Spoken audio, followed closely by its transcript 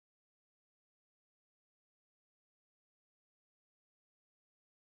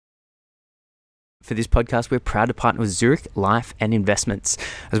For this podcast, we're proud to partner with Zurich Life and Investments.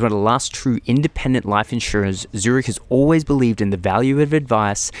 As one of the last true independent life insurers, Zurich has always believed in the value of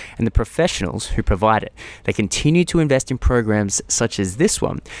advice and the professionals who provide it. They continue to invest in programs such as this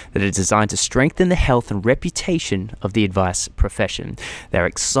one that are designed to strengthen the health and reputation of the advice profession. They're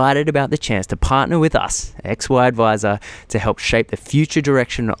excited about the chance to partner with us, XY Advisor, to help shape the future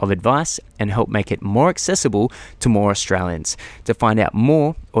direction of advice and help make it more accessible to more Australians. To find out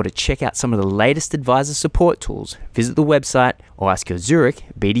more or to check out some of the latest advisor support tools, visit the website or ask your Zurich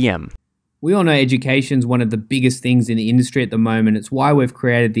BDM. We all know education is one of the biggest things in the industry at the moment. It's why we've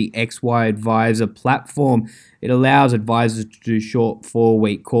created the XY Advisor platform. It allows advisors to do short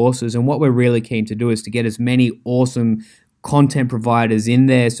 4-week courses. And what we're really keen to do is to get as many awesome content providers in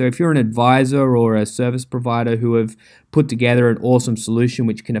there. So if you're an advisor or a service provider who have put together an awesome solution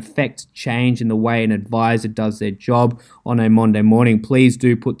which can affect change in the way an advisor does their job on a Monday morning, please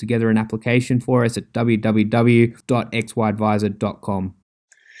do put together an application for us at www.xyadvisor.com.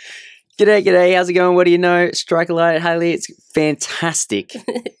 G'day. How's it going? What do you know? Strike a light, Hayley. It's fantastic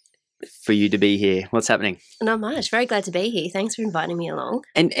for you to be here. What's happening? Not much. Very glad to be here. Thanks for inviting me along.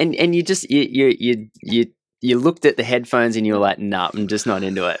 And you just you looked at the headphones and you were like, nah, I'm just not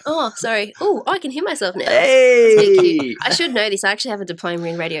into it. Oh, sorry. Oh, I can hear myself now. Hey! I should know this. I actually have a diploma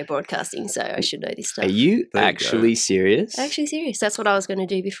in radio broadcasting, so I should know this stuff. Are you actually serious? Actually serious. That's what I was going to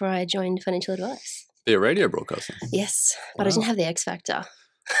do before I joined financial advice. Be a radio broadcaster? Yes, but I didn't have the X factor.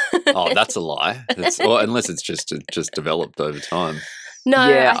 Oh, that's a lie. Unless it's just developed over time. No,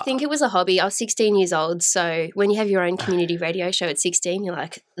 Yeah. I think it was a hobby. I was 16 years old, so when you have your own community radio show at 16, you're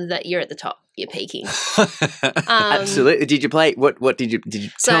like, that you're at the top. You're peaking. Absolutely. Did you play? What did you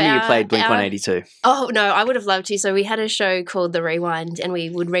tell me you played Blink-182? Oh no, I would have loved to. So we had a show called The Rewind, and we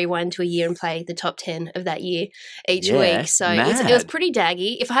would rewind to a year and play the top 10 of that year each week. So it was pretty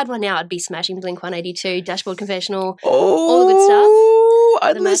daggy. If I had one now, I'd be smashing Blink-182, Dashboard Confessional, all the good stuff.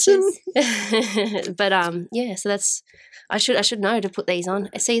 I'd listen. But yeah, so that's. I should know to put these on.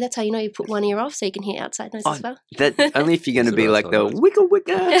 See, that's how you know you put one ear off so you can hear outside noise as well. That only if you're going to be like the wicka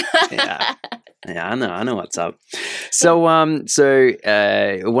wicka. Yeah, I know what's up. So, one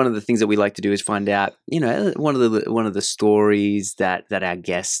of the things that we like to do is find out, one of the stories that our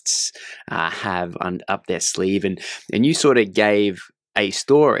guests have up their sleeve, and you sort of gave a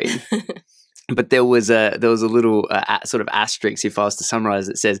story. But there was a little sort of asterisk, if I was to summarize,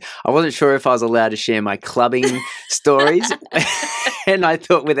 it says, I wasn't sure if I was allowed to share my clubbing stories. And I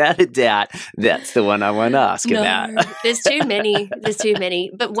thought, without a doubt, that's the one I want to ask about. There's too many.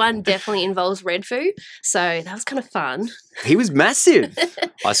 But one definitely involves Red Foo. So that was kind of fun. He was massive.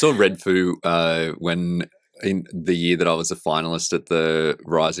 I saw Red Foo when in the year that I was a finalist at the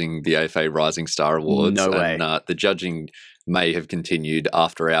AFA Rising Star Awards. No way. And the judging may have continued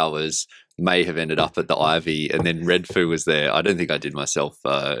after hours, may have ended up at the Ivy, and then Red Foo was there. I don't think I did myself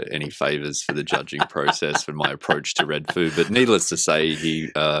any favours for the judging process for my approach to Red Foo, but needless to say, he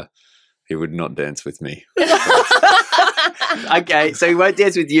would not dance with me. Okay, so he won't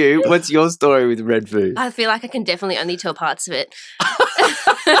dance with you. What's your story with Red Foo? I feel like I can definitely only tell parts of it.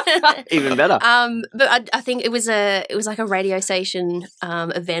 Even better. But I think it was like a radio station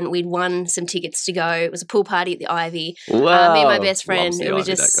event. We'd won some tickets to go. It was a pool party at the Ivy. Wow. Me and my best friend. Loves the It was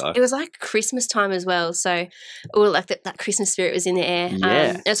Ivy, it was like Christmas time as well. So all like that Christmas spirit was in the air.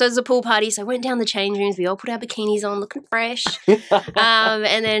 Yeah. And so it was a pool party. So I went down the change rooms. We all put our bikinis on, looking fresh.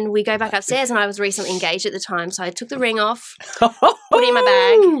 And then we go back upstairs, and I was recently engaged at the time, so I took the ring off, put it in my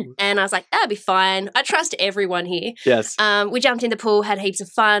bag, and I was like, that'll be fine. I trust everyone here. Yes. We jumped in the pool, had heaps of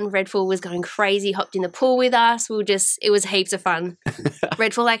fun. Red Foo was going crazy, hopped in the pool with us. It was heaps of fun.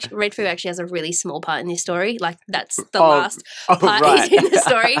 Red Foo actually has a really small part in this story. Like, that's the last part right. in the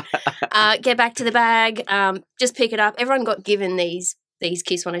story. Get back to the bag, just pick it up. Everyone got given these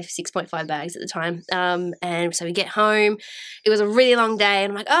Kiss 106.5 bags at the time. And so we get home. It was a really long day,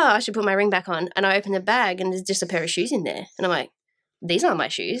 and I'm like, oh, I should put my ring back on. And I open the bag, and there's just a pair of shoes in there. And I'm like, these aren't my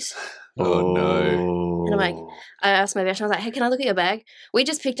shoes. Oh, no. And I'm like, I asked my best friend, I was like, hey, can I look at your bag? We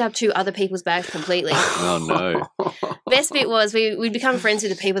just picked up 2 other people's bags completely. Oh, no. Best bit was we'd become friends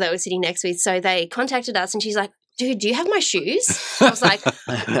with the people that were sitting next to us. So they contacted us, and she's like, dude, do you have my shoes? I was like,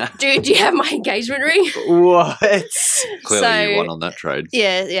 dude, do you have my engagement ring? What? Clearly you won on that trade.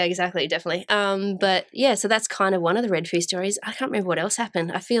 Yeah, exactly, definitely. But yeah, so that's kind of one of the Red Foo stories. I can't remember what else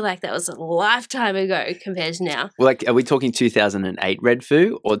happened. I feel like that was a lifetime ago compared to now. Well, like, are we talking 2008 Red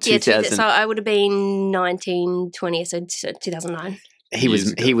Foo or 2000? Yeah, so I would have been 19, 20, so 2009.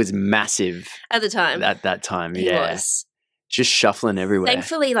 He was massive at the time. At that time, he was. Just shuffling everywhere.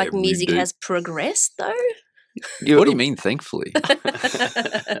 Thankfully, like, music has progressed though. What do you mean, thankfully?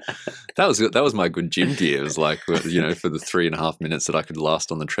 That was my good gym gear. It was like, for the 3.5 minutes that I could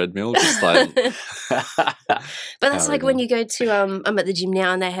last on the treadmill, just like. But that's like when you go to I'm at the gym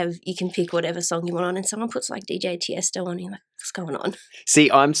now and you can pick whatever song you want on, and someone puts like DJ Tiesto on, and you're like, what's going on? See,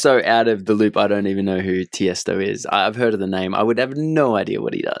 I'm so out of the loop. I don't even know who Tiesto is. I've heard of the name. I would have no idea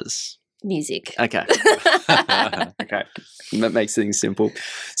what he does. Music. Okay. Okay. That makes things simple.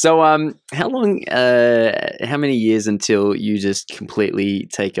 So, how many years until you just completely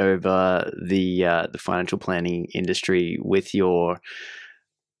take over the financial planning industry with your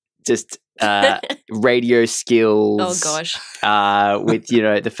just radio skills? Oh gosh. With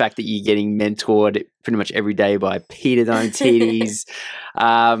the fact that you're getting mentored pretty much every day by Peter Diamantidis.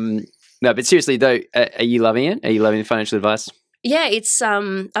 No, but seriously though, are you loving it? Are you loving the financial advice? Yeah, it's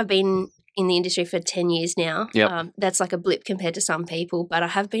I've been in the industry for 10 years now. Yep. That's like a blip compared to some people, but I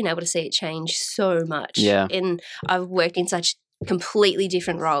have been able to see it change so much. Yeah. And I've worked in such completely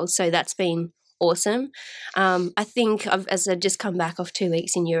different roles, so that's been awesome. I think I've just come back off 2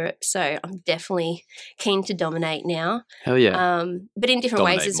 weeks in Europe, so I'm definitely keen to dominate now. Hell yeah. But in different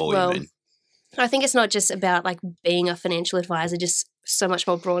ways as more, well. you mean? I think it's not just about like being a financial advisor, just so much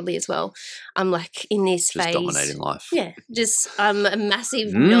more broadly as well. I'm like in this Just phase. dominating life. Yeah, just I'm a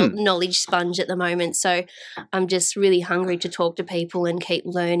massive knowledge sponge at the moment. So I'm just really hungry to talk to people and keep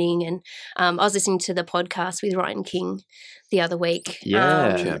learning. And I was listening to the podcast with Ryan King the other week.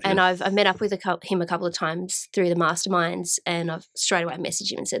 Yeah. And I've met up with him a couple of times through the masterminds, and I've straight away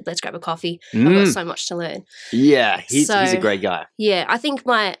messaged him and said, let's grab a coffee. I've got so much to learn. Yeah, he's a great guy. Yeah, I think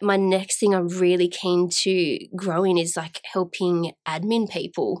my next thing I'm really keen to grow in is like helping admin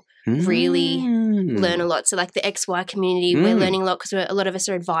people really learn a lot. So like the XY community, we're learning a lot because a lot of us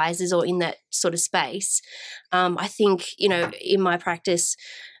are advisors or in that sort of space. I think, in my practice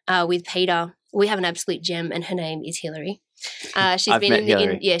with Peter, we have an absolute gem, and her name is Hayley. She's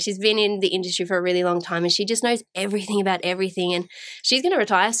been in the industry for a really long time, and she just knows everything about everything, and she's going to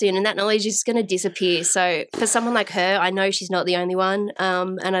retire soon, and that knowledge is going to disappear. So for someone like her, I know she's not the only one,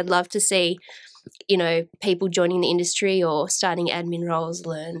 and I'd love to see people joining the industry or starting admin roles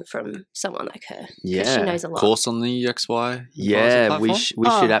learn from someone like her. Yeah. She knows a lot. Course on the XY. Yeah, we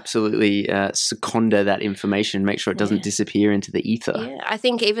should absolutely seconder that information, make sure it doesn't disappear into the ether. Yeah, I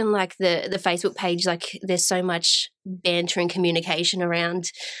think even like the Facebook page, like there's so much banter and communication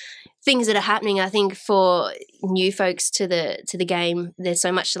around things that are happening. I think for new folks to the game, there's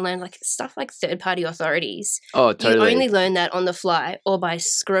so much to learn, like stuff like third-party authorities. Oh, totally. You only learn that on the fly or by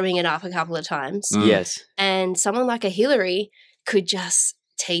screwing it up a couple of times. Yes. And someone like a Hayley could just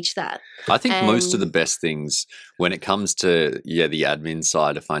teach that. I think most of the best things when it comes to the admin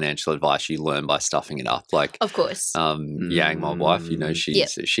side of financial advice, you learn by stuffing it up. Like, of course, Yang, my wife,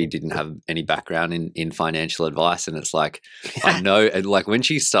 she didn't have any background in financial advice, and it's like I know, like when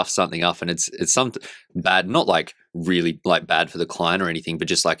she stuffs something up, and it's something bad, not like really like bad for the client or anything, but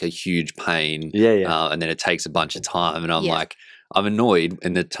just like a huge pain. And then it takes a bunch of time, and I'm like, I'm annoyed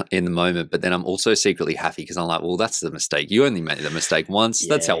in the moment, but then I'm also secretly happy because I'm like, well, that's the mistake. You only made the mistake once.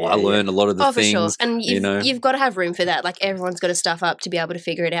 That's how I learned a lot of the things. For sure. And you've got to have room for that. Like everyone's got to stuff up to be able to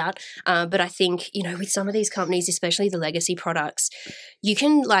figure it out. But I think, with some of these companies, especially the legacy products, you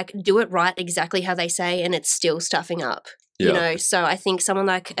can like do it right exactly how they say, and it's still stuffing up. So I think someone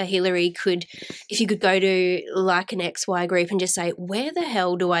like a Hayley could, if you could go to like an XY group and just say, where the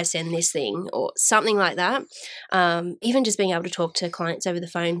hell do I send this thing, or something like that. Even just being able to talk to clients over the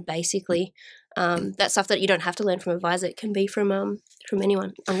phone, basically. That stuff that you don't have to learn from an advisor, it can be from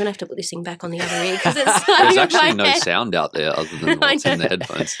anyone. I'm going to have to put this thing back on the other ear because it's there's actually no sound out there other than what's in the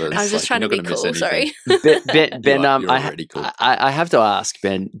headphones. So I was just trying to be cool. Sorry, Ben. You're already cool. I have to ask,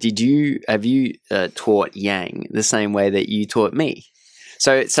 Ben. Have you taught Yang the same way that you taught me?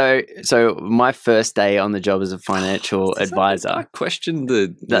 So my first day on the job as a financial advisor. I questioned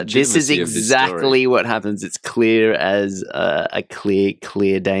the this is exactly what happens. It's clear as a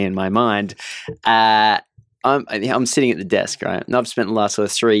clear day in my mind. I'm sitting at the desk, right? And I've spent the last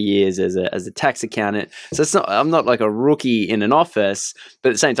 3 years as a tax accountant. So I'm not like a rookie in an office, but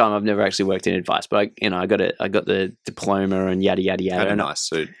at the same time, I've never actually worked in advice. But I got the diploma and yada yada yada. Had a nice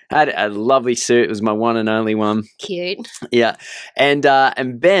suit. Had a lovely suit. It was my one and only one. Cute. Yeah, and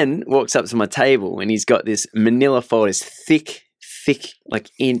Ben walks up to my table and he's got this manila folder, this thick, like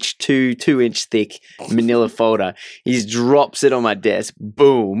 2-inch thick manila folder. He just drops it on my desk,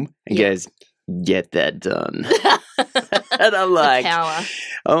 boom, and goes, "Get that done." And I'm like,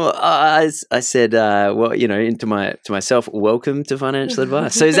 I said, to myself, welcome to financial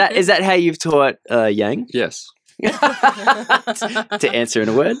advice. So is that how you've taught Yang? Yes. To answer in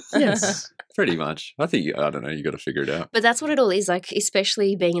a word, yes. Pretty much. I think, I don't know, you got to figure it out. But that's what it all is, like,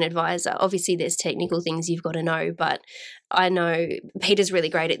 especially being an advisor. Obviously, there's technical things you've got to know, but I know Peter's really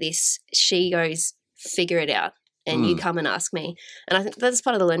great at this. She goes, figure it out, and you come and ask me. And I think that's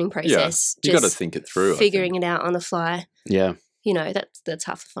part of the learning process. Yeah, you got to think it through. Figuring it out on the fly. Yeah. You know, that's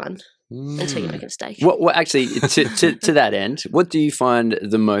half the fun until you make a mistake. What actually, to that end, what do you find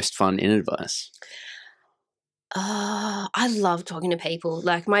the most fun in advice? I love talking to people.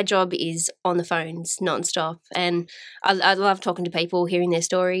 Like, my job is on the phones nonstop, and I love talking to people, hearing their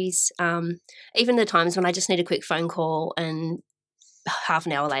stories. Even the times when I just need a quick phone call, and half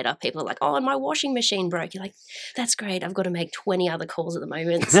an hour later, people are like, "Oh, and my washing machine broke." You're like, "That's great. I've got to make 20 other calls at the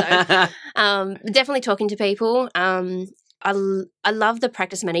moment." So, definitely talking to people. I love the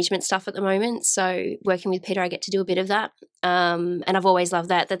practice management stuff at the moment. So working with Peter, I get to do a bit of that. And I've always loved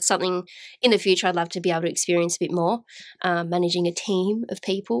that. That's something in the future I'd love to be able to experience a bit more, managing a team of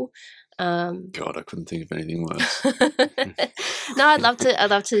people. God, I couldn't think of anything worse. No, I'd love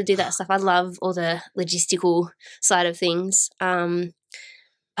to do that stuff. I love all the logistical side of things.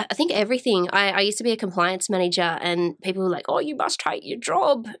 I think everything. I used to be a compliance manager, and people were like, "Oh, you must hate your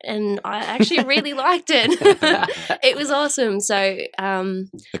job," and I actually really liked it. It was awesome. So, a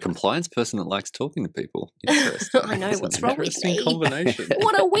compliance person that likes talking to people. Interesting. I know, That's what's an wrong with interesting me? Combination.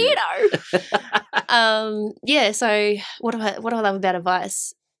 What a weirdo. Yeah. So, what do I love about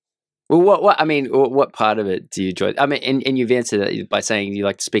advice? Well, what part of it do you enjoy? I mean, and you've answered it by saying you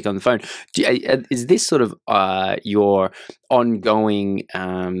like to speak on the phone. Is this sort of your ongoing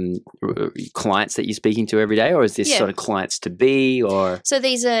clients that you're speaking to every day, or is this sort of clients to be, or? So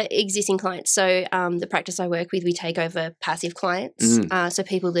these are existing clients. So the practice I work with, we take over passive clients. So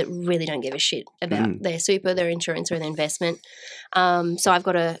people that really don't give a shit about their super, their insurance, or their investment. So I've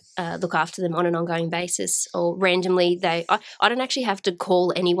got to look after them on an ongoing basis, or randomly I don't actually have to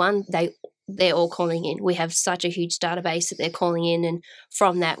call anyone. They're all calling in. We have such a huge database that they're calling in, and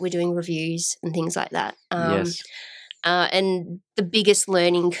from that we're doing reviews and things like that. Yes. And the biggest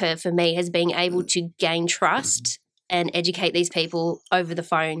learning curve for me has been able to gain trust and educate these people over the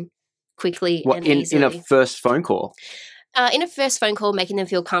phone quickly and easily. In a first phone call? In a first phone call, making them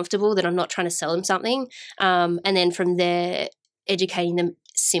feel comfortable that I'm not trying to sell them something, and then from there, educating them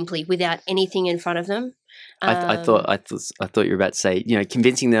simply without anything in front of them. I thought you were about to say,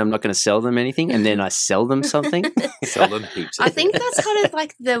 convincing them I'm not going to sell them anything, and then I sell them something. Sell them heaps. I think that's kind of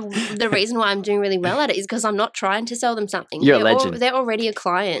like the reason why I'm doing really well at it is because I'm not trying to sell them something. You're a legend. They're already a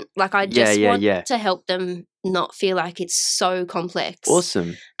client. Like, I just want to help them not feel like it's so complex.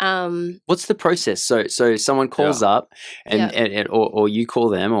 Awesome. What's the process? So someone calls up or you call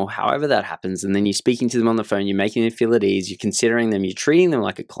them, or however that happens, and then you're speaking to them on the phone, you're making them feel at ease, you're considering them, you're treating them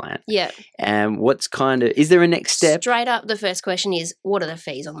like a client. Yeah. And what's is there a next step? Straight up, the first question is, what are the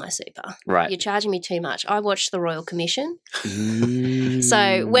fees on my super? Right. You're charging me too much. I watched the Royal Commission.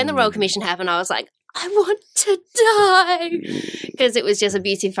 So when the Royal Commission happened, I was like, I want to die, because it was just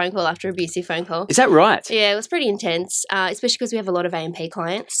abusive phone call after abusive phone call. Is that right? Yeah, it was pretty intense, especially because we have a lot of AMP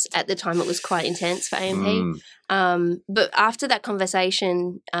clients. At the time, it was quite intense for AMP. But after that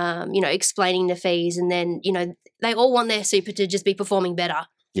conversation, explaining the fees, and then, they all want their super to just be performing better.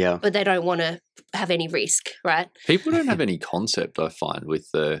 Yeah. But they don't want to have any risk, right? People don't have any concept, I find,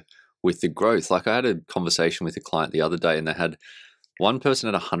 with the growth. Like, I had a conversation with a client the other day, and they had one person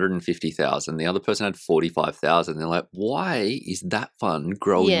had 150,000, the other person had 45,000. They're like, "Why is that fund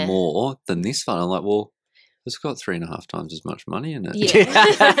growing more than this fund?" I'm like, "Well, it's got 3.5 times as much money in it."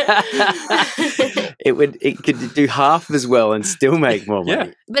 Yeah. It could do half as well and still make more money.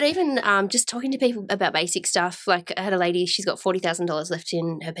 Yeah. But even just talking to people about basic stuff, like I had a lady, she's got $40,000 left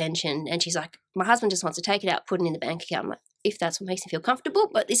in her pension, and she's like, "My husband just wants to take it out, put it in the bank account." I'm like, if that's what makes me feel comfortable,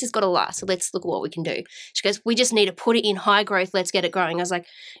 but this has got to last, so let's look at what we can do. She goes, "We just need to put it in high growth, let's get it growing." I was like,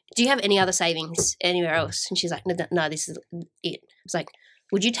 "Do you have any other savings anywhere else?" And she's like, no, this is it. I was like,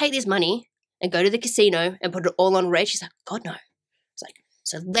 "Would you take this money and go to the casino and put it all on red?" She's like, "God, no." It's like,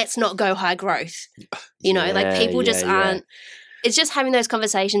 so let's not go high growth. Like, people just aren't. It's just having those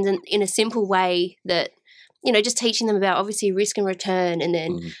conversations in a simple way that, just teaching them about obviously risk and return, and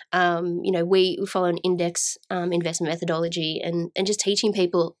then, we follow an index investment methodology, and just teaching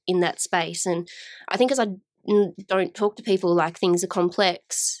people in that space. And I think as I don't talk to people like things are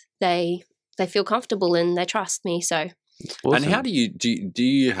complex, they feel comfortable and they trust me. So. Awesome. And how do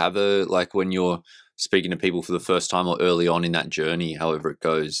you have when you're speaking to people for the first time or early on in that journey, however it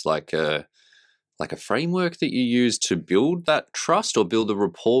goes, like a framework that you use to build that trust or build a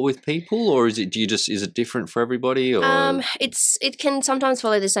rapport with people, or is it different for everybody? Or it can sometimes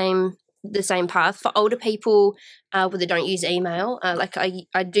follow the same the same path. For older people that don't use email, like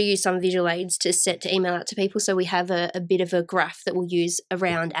I do use some visual aids to email out to people. So we have a bit of a graph that we'll use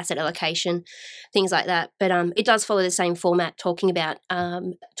around asset allocation, things like that. But it does follow the same format, talking about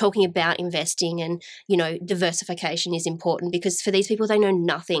investing, and diversification is important, because for these people, they know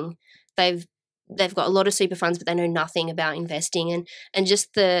nothing. They've got a lot of super funds, but they know nothing about investing, and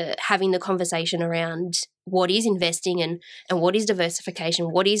just having the conversation around what is investing and what is diversification,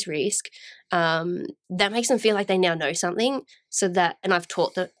 what is risk, that makes them feel like they now know something. So that, and I've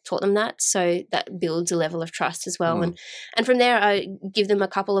taught them that, so that builds a level of trust as well. And from there, I give them a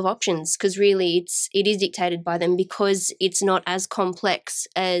couple of options, because really it is dictated by them, because it's not as complex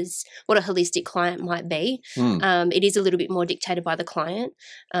as what a holistic client might be. It is a little bit more dictated by the client.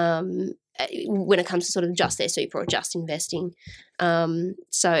 When it comes to sort of just their super or just investing.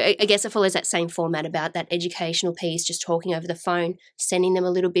 So I guess it follows that same format about that educational piece, just talking over the phone, sending them a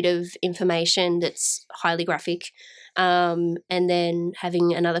little bit of information that's highly graphic, and then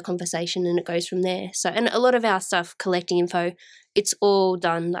having another conversation, and it goes from there. So, and a lot of our stuff, collecting info, it's all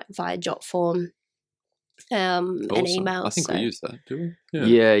done like via jot form. Awesome. And email. I think we use that, do we?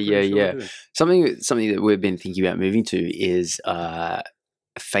 Yeah. Sure we do. Something that we've been thinking about moving to is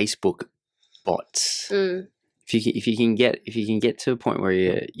Facebook bots. If you can get to a point where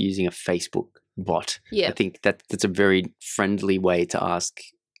you're using a Facebook bot, I think that's a very friendly way to ask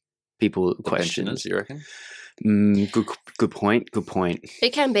people questions. Pensioners, you reckon? Good point.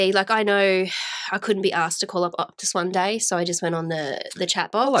 It can be. Like, I know I couldn't be asked to call up Optus one day, so I just went on the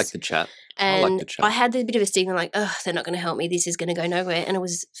chat box. I like the chat. And I had a bit of a stigma, like, oh, they're not going to help me. This is going to go nowhere. And it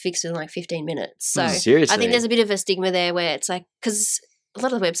was fixed in like 15 minutes. So seriously, I think there's a bit of a stigma there where it's like, because a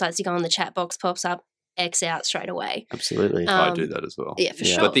lot of the websites you go on, the chat box pops up, X out straight away. Absolutely. I do that as well. Yeah, for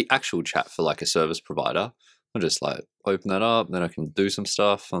sure. But the actual chat for like a service provider, I just like open that up, and then I can do some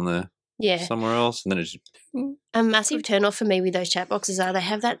stuff on there. Yeah. Somewhere else, and then it's just a massive turn off for me with those chat boxes are they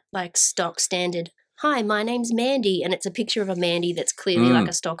have that like stock standard, hi, my name's Mandy, and it's a picture of a Mandy that's clearly like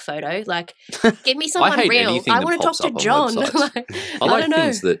a stock photo. Like, give me someone real. I want to talk to John. I like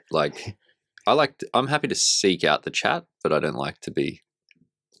things that like I'm happy to seek out the chat, but I don't like to be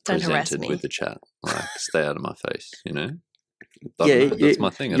presented with the chat. Like, stay out of my face, that's my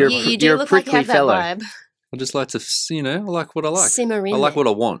thing. You do look like you have that vibe. I just like to, I like what I like. Simmer in I like there. what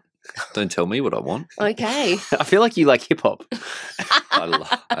I want. Don't tell me what I want. Okay. I feel like you like hip hop. I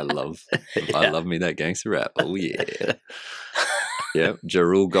love me that gangster rap. Oh yeah. Yeah,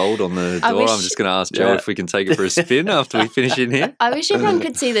 Jarul Gold on the door. I'm just going to ask Joe if we can take it for a spin after we finish in here. I wish everyone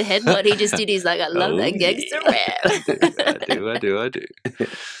could see the headline he just did. He's like, I love that gangster rap. I do.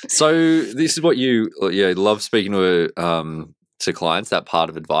 So this is what you love speaking to clients, that part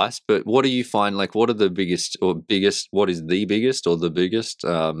of advice. But what do you find, like, what are the biggest what is the biggest or the biggest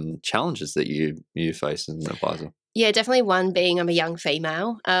challenges that you face as an advisor? Yeah, definitely one being I'm a young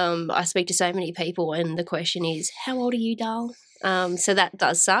female. I speak to so many people and the question is, how old are you, doll? So that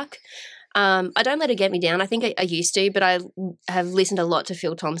does suck. I don't let it get me down. I think I used to, but I have listened a lot to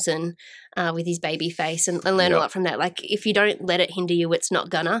Phil Thompson with his baby face and learned a lot from that. Like, if you don't let it hinder you, it's not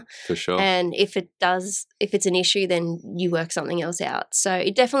gonna. For sure. And if it's an issue, then you work something else out. So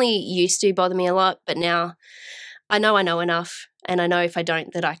it definitely used to bother me a lot, but now I know enough, and I know if I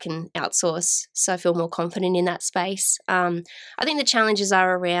don't that I can outsource. So I feel more confident in that space. I think the challenges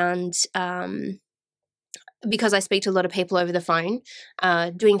are around because I speak to a lot of people over the phone,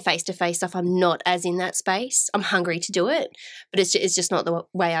 doing face-to-face stuff, I'm not as in that space. I'm hungry to do it, but it's just not the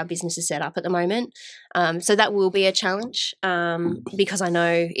way our business is set up at the moment. So that will be a challenge because I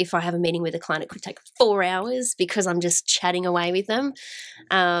know if I have a meeting with a client, it could take 4 hours because I'm just chatting away with them.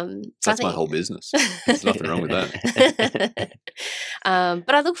 That's my whole business. There's nothing wrong with that.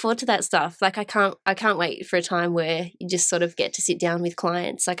 But I look forward to that stuff. Like, I can't wait for a time where you just sort of get to sit down with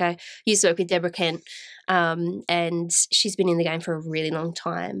clients. Like, I used to work with Deborah Kent, and she's been in the game for a really long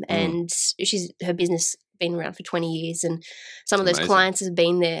time, and her business been around for 20 years, and some of those clients have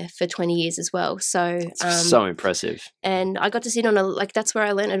been there for 20 years as well. So so impressive. And I got to sit on that's where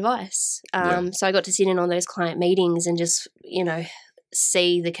I learned advice. So I got to sit in on those client meetings and just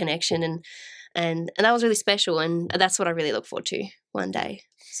see the connection, and that was really special, and that's what I really look forward to one day.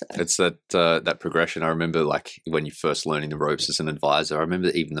 So. It's that progression. I remember, like, when you first learning the ropes as an advisor. I remember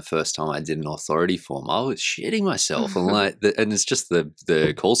even the first time I did an authority form, I was shitting myself, and it's just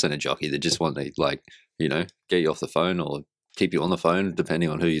the call center jockey that just want to get you off the phone or keep you on the phone depending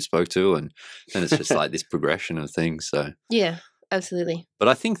on who you spoke to, and it's just like this progression of things. So yeah, absolutely. But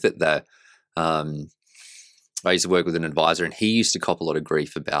I think that I used to work with an advisor, and he used to cop a lot of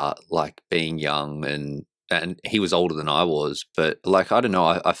grief about like being young and he was older than I was, but like, I don't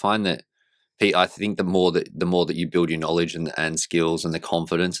know, I find that I think the more that you build your knowledge and skills and the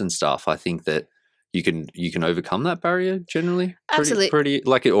confidence and stuff, I think that you can overcome that barrier generally. Absolutely.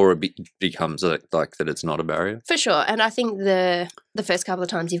 Like it, or it becomes like that it's not a barrier. For sure. And I think the first couple of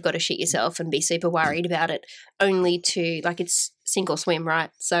times you've got to shit yourself and be super worried about it, only to, like, it's sink or swim, right?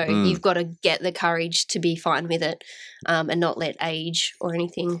 So you've got to get the courage to be fine with it, and not let age or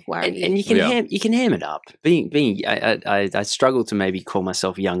anything worry you. And you can ham it up. I struggle to maybe call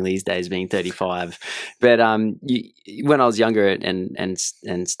myself young these days, being 35, but when I was younger and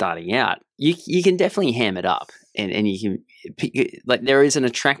starting out, you can definitely ham it up, and you can, like, there is an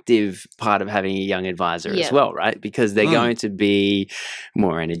attractive part of having a young advisor as well, right? Because they're going to be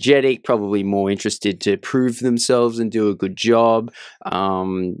more energetic, probably more interested to prove themselves and do a good job.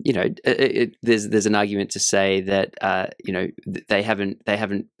 There's an argument to say that they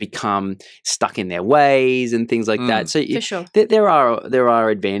haven't become stuck in their ways and things like that. So for sure, there are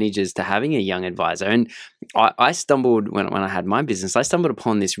advantages to having a young advisor. And I stumbled when I had my business. I stumbled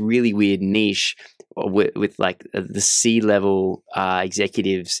upon this really weird niche with like the C-level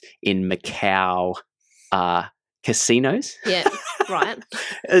executives in Macau casinos. Yeah, right.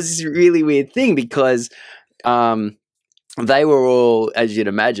 It's this really weird thing because they were all, as you'd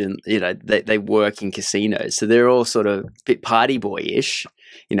imagine, they work in casinos. So they're all sort of a bit party boyish,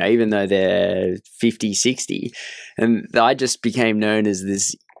 even though they're 50, 60. And I just became known as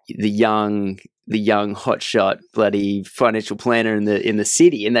the young hotshot bloody financial planner in the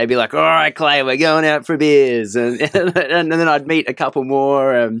city, and they'd be like, "All right, Clay, we're going out for beers," and then I'd meet a couple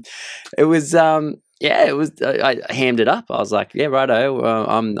more. It was I hammed it up. I was like, "Yeah, righto.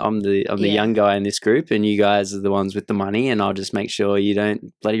 I'm the young guy in this group, and you guys are the ones with the money, and I'll just make sure you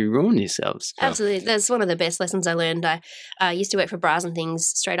don't bloody ruin yourselves." Absolutely, that's one of the best lessons I learned. I used to work for Bras and Things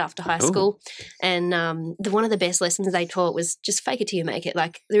straight after high school, and one of the best lessons they taught was just fake it till you make it.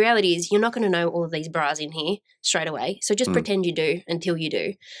 Like, the reality is, you're not going to know all of these bras in here straight away, so just pretend you do until you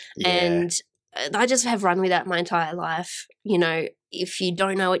do. Yeah. And I just have run with that my entire life. If you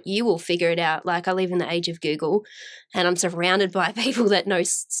don't know it, you will figure it out. Like, I live in the age of Google, and I'm surrounded by people that know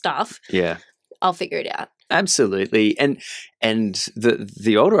stuff. Yeah, I'll figure it out. Absolutely. And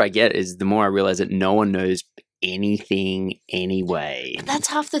the older I get, is the more I realize that no one knows anything anyway. But that's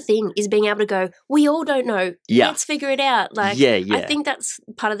half the thing, is being able to go, we all don't know. Yeah. Let's figure it out. Like, yeah. I think that's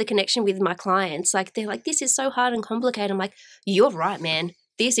part of the connection with my clients. Like, they're like, this is so hard and complicated. I'm like, you're right, man.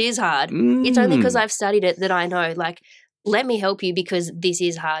 This is hard. It's only because I've studied it that I know. Like, let me help you, because this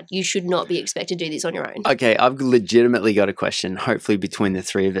is hard. You should not be expected to do this on your own. Okay, I've legitimately got a question. Hopefully between the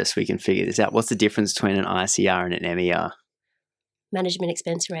three of us we can figure this out. What's the difference between an ICR and an MER? Management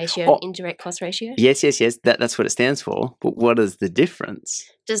expense ratio, indirect cost ratio. Yes. That's what it stands for. But what is the difference?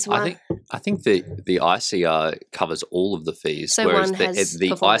 Does one? I think the ICR covers all of the fees, So whereas one has the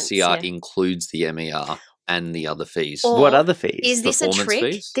performance, ICR includes the MER and the other fees. Or what other fees? Is this a Performance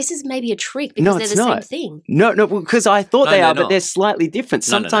trick? fees? This is maybe a trick, because No, they're it's the not. same thing. No, because I thought No, they they're are, but not. they're slightly different.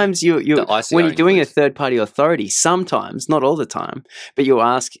 No, no. Sometimes The you ICR when you're doing a includes- third-party authority, sometimes, not all the time, but you'll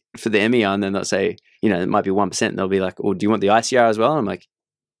ask for the MER, and then they'll say, it might be 1%, and they'll be like, "Oh, do you want the ICR as well?" And I'm like,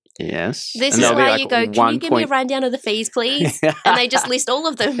 "Yes." This And is they'll be why like, you go, can you give me a 1 rundown of the fees, please? And they just list all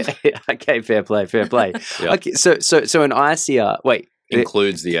of them. Okay, fair play. Yeah. Okay, so an ICR. Wait,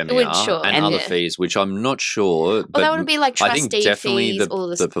 includes the MER would, sure, and other yeah. fees, which I'm not sure. But that would be like I think trustee definitely fees, all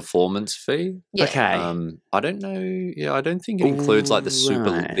the performance fee. Yeah. okay. I don't know. Yeah, I don't think it includes like the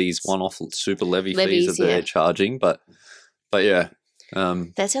Right. these one-off super levy Levies, fees that they're yeah. charging. But yeah.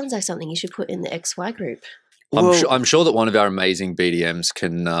 That sounds like something you should put in the XY group. I'm sure that one of our amazing BDMs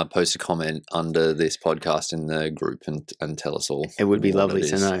can post a comment under this podcast in the group and tell us all. It would be what lovely it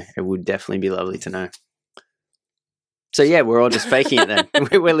to is. know. It would definitely be lovely to know. So yeah, we're all just faking it then.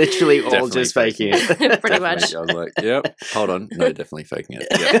 We're literally all Definitely just faking it. Pretty much. I was like, yep, hold on. No, definitely faking it.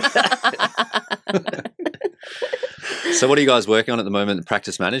 Yep. So what are you guys working on at the moment?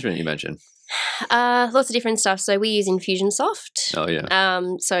 Practice management, you mentioned. Lots of different stuff. So we use Infusionsoft. Oh, yeah.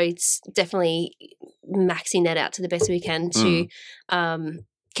 So it's definitely maxing that out to the best we can to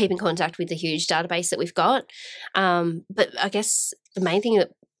keep in contact with the huge database that we've got. But I guess the main thing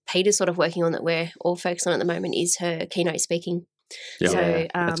that Peter's sort of working on, that we're all focused on at the moment, is her keynote speaking. Yeah. So,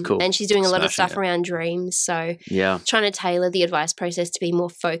 that's cool. And she's doing a lot of Smashing stuff it. around dreams. So Yeah. trying to tailor the advice process to be more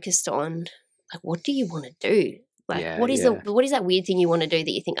focused on, like, what do you want to do? Like, Yeah, what is yeah. what is that weird thing you want to do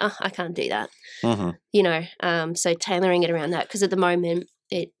that you think, I can't do that? Mhm. So tailoring it around that, because at the moment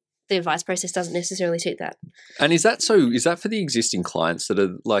the advice process doesn't necessarily suit that. And is that for the existing clients that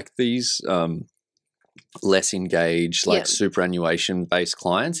are like these less engaged, like Yeah. superannuation based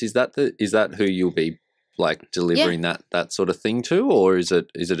clients? Is that who you'll be like delivering that sort of thing to, or is it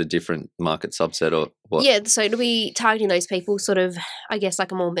a different market subset or what? Yeah, so it'll be targeting those people, sort of, I guess,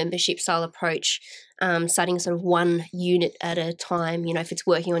 like a more membership style approach, starting sort of one unit at a time. You know, if it's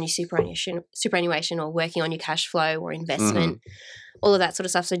working on your superannuation or working on your cash flow or investment, all of that sort of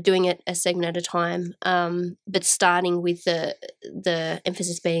stuff. So doing it a segment at a time, but starting with the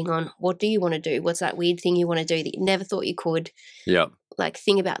emphasis being on what do you want to do? What's that weird thing you want to do that you never thought you could? Yeah. Like,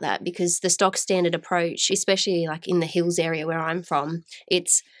 think about that, because the stock standard approach, especially like in the hills area where I'm from,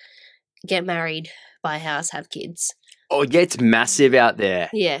 it's get married, buy a house, have kids. Oh yeah, it's massive out there.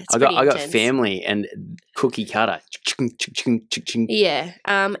 Yeah, it's I got intense. family and cookie cutter. Yeah,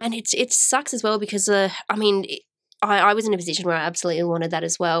 and it sucks as well because I mean, I was in a position where I absolutely wanted that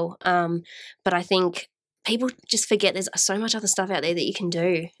as well. But I think people just forget there's so much other stuff out there that you can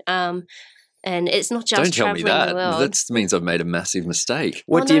do. And it's not just Don't tell me traveling that. the world. That means I've made a massive mistake.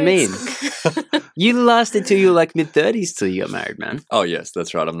 What do you mean? You lasted till you were like mid-30s till you got married, man. Oh yes,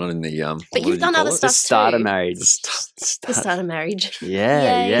 that's right. I'm not in the But what you've do done you call other it? stuff The start of too. marriage. The start of marriage.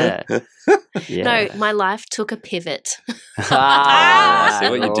 Yeah. No, my life took a pivot. Ah, See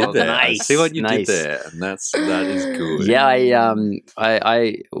what you did there. Nice. See what you nice. did there, and that is good. Yeah,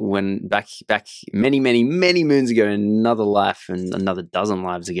 I when back many moons ago, in another life and another dozen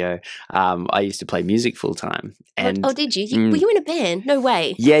lives ago, I used to play music full time. And Oh, did you? Were you in a band? No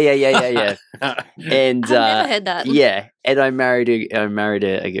way. yeah. And I've never heard that. Yeah, and I married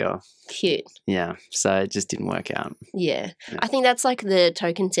a girl. Cute. Yeah, so it just didn't work out. Yeah. I think that's like the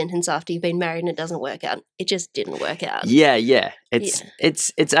token sentence after you've been married and it doesn't work out. It just didn't work out. Yeah.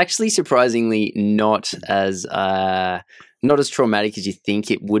 It's actually surprisingly not as traumatic as you think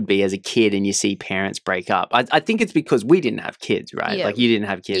it would be as a kid, and you see parents break up. I think it's because we didn't have kids, right? Yeah. Like you didn't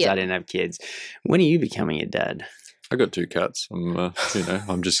have kids, Yeah. I didn't have kids. When are you becoming a dad? I got 2 cats. I'm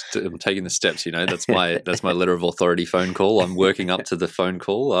taking the steps. That's my letter of authority phone call. I'm working up to the phone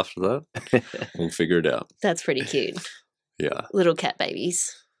call. After that, we'll figure it out. That's pretty cute. Yeah, Little cat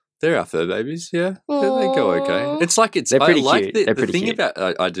babies. they're our fur babies. Yeah, they go okay. Aw. It's like They're pretty I like cute. The, They're the pretty thing cute.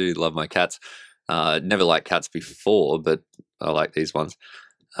 about I do love my cats. Never liked cats before, but I like these ones.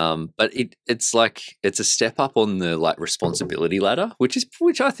 But it's a step up on the like responsibility ladder, which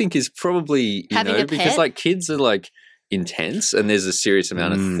I think is probably Having a because pet? like kids are like intense and there's a serious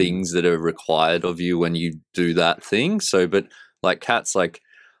amount of things that are required of you when you do that thing. So, but like cats, like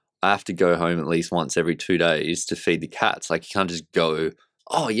I have to go home at least once every 2 days to feed the cats. Like you can't just go,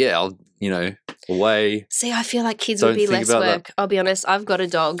 oh yeah, I'll away. See, I feel like kids Don't would be think less about work. that. I'll be honest. I've got a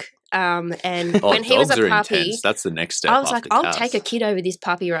dog. And Oh, when he was dogs a are puppy, intense. That's the next step. I was like, after I'll cats. take a kid over this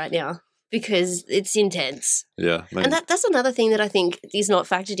puppy right now because it's intense. Yeah, And that's another thing that I think is not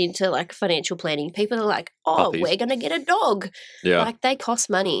factored into like financial planning. People are like, oh, Puppies. we're going to get a dog. yeah. Like they cost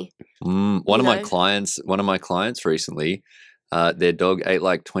money. One you of my know? clients recently, their dog ate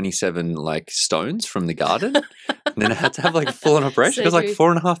like 27 like stones from the garden, and then I had to have like a full-on operation. So it was like true.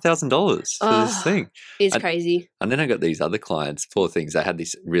 $4,500 for this Oh. thing. It's I- crazy. And then I got these other clients, poor things. They had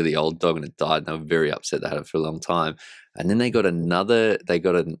this really old dog and it died, and they were very upset. They had it for a long time, and then they got another.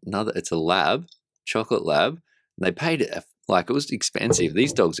 It's a lab, chocolate lab. And they paid it like it was expensive.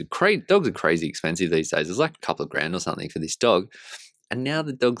 These dogs are crazy expensive these days. It's like a couple of grand or something for this dog. And now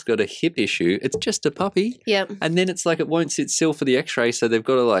the dog's got a hip issue. It's just a puppy. Yep. And then it's like it won't sit still for the X-ray, so they've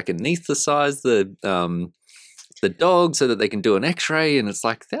got to like anesthetize the dog so that they can do an X-ray, and it's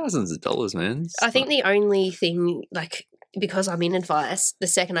like thousands of dollars, man. It's I think like- the only thing, like, because I'm in advice, the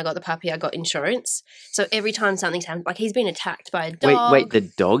second I got the puppy, I got insurance. So every time something's happened, like he's been attacked by a dog. Wait, the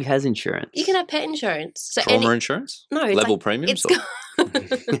dog has insurance. You can have pet insurance. So trauma insurance, no, it's level like- premiums.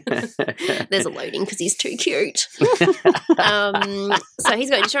 it's There's a loading because he's too cute. So he's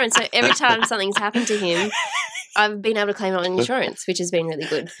got insurance. So every time something's happened to him, I've been able to claim it on insurance, which has been really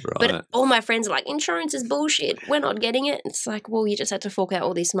good. Right. But all my friends are like, insurance is bullshit. We're not getting it. It's like, well, you just had to fork out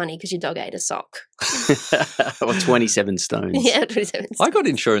all this money because your dog ate a sock. Or 27 stones. Yeah, 27. I got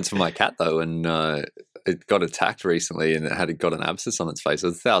insurance for my cat though, and it got attacked recently, and it got an abscess on its face. It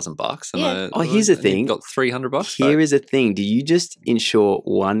was $1,000. And Yeah. Oh, here's the it thing. got $300. Here is a thing. Do you just insure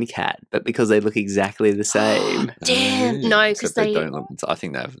one cat, but because they look exactly the same? Damn. No, because Except they they. don't look. I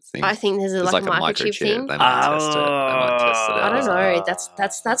think they have a thing. I think there's It's like a like a microchip thing. They might test it. They might test it. I out. don't know.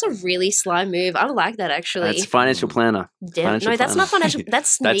 That's a really sly move. I like that actually. That's financial planner. Damn. financial No, that's planner. not financial. That's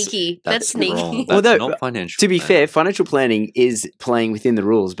sneaky. That's sneaky. Wrong. Well, That's no, not financial. To be planning. fair, financial planning is playing within the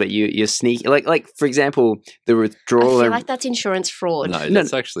rules, but you're sneaky. Like for example, the I withdrawal. feel like that's insurance fraud. No, No.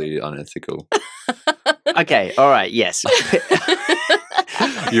 that's actually unethical. Okay, all right, yes.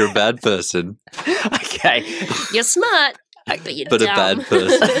 You're a bad person. Okay. You're smart. But you're But a dumb. bad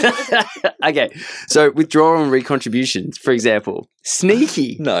person. Okay, so withdrawal and recontributions, for example,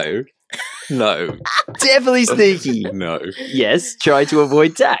 sneaky, No. definitely sneaky. No. Yes, try to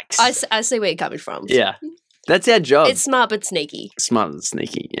avoid tax. I see where you're coming from. Yeah, that's our job. It's smart but sneaky. Smart and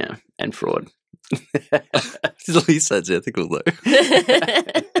sneaky, yeah, and fraud. At least that's ethical, though.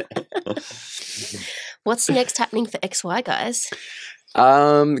 What's next happening for XY, guys?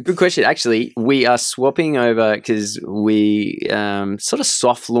 Good question. Actually, we are swapping over because we sort of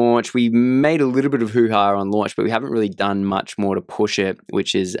soft launch. We made a little bit of hoo-ha on launch, but we haven't really done much more to push it,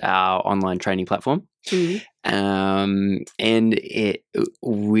 which is our online training platform. And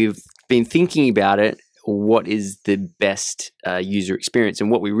we've been thinking about it. What is the best user experience? And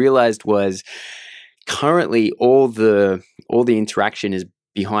what we realized was currently all the interaction is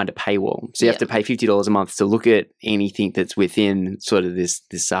behind a paywall. So you have to pay $50 a month to look at anything that's within sort of this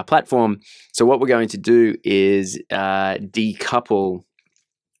platform. So what we're going to do is decouple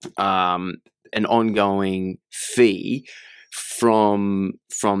an ongoing fee from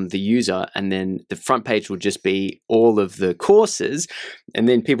the user, and then the front page will just be all of the courses, and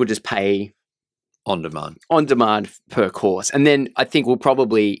then people just pay On demand per course. And then I think we'll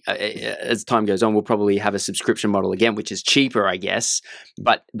probably, as time goes on, we'll probably have a subscription model again, which is cheaper, I guess.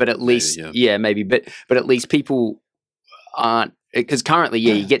 But at least, maybe. But at least people aren't, because currently,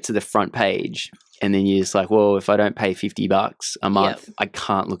 you get to the front page and then you're just like, well, if I don't pay $50 a month, I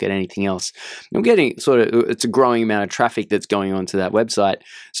can't look at anything else. I'm getting it's a growing amount of traffic that's going onto that website.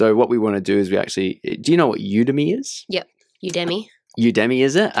 So what we want to do is do you know what Udemy is? Yep. Udemy. Udemy,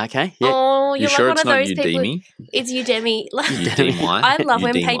 is it? Okay. Yeah. Oh, you're You like sure one it's of not those people. Udemy? It's Udemy. Udemy. I love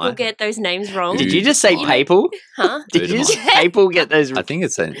when Udemy. people get those names wrong. Did you just say PayPal? Huh? Did you Udemy. just PayPal get those? I think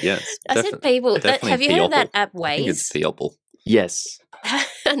it's yes. I said people. definitely Have you heard of that Theopal. app I think it's Waze? Theopal. Yes.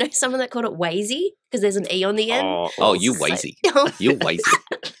 I know someone that called it Wazy because there's an E on the end. Oh, you So- lazy. You lazy.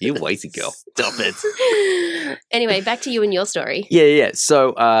 You lazy girl. Stop it. Anyway, back to you and your story. Yeah.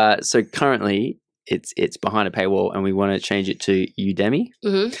 So currently it's behind a paywall, and we want to change it to Udemy.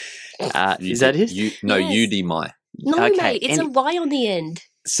 Mm-hmm. Is that it? Yes. Udemy. No, Okay, mate, it's a Y on the end.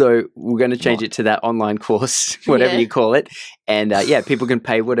 So we're going to change it to that online course, whatever you call it, and people can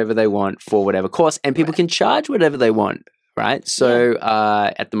pay whatever they want for whatever course, and people can charge whatever they want. Right. So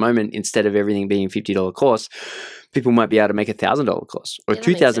at the moment, instead of everything being $50 course, people might be able to make $1,000 course, or a Yeah, that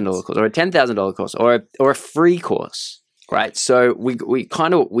makes $2,000 sense. course, or a $10,000 course, or a free course. Right. So we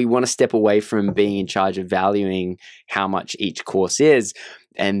want to step away from being in charge of valuing how much each course is.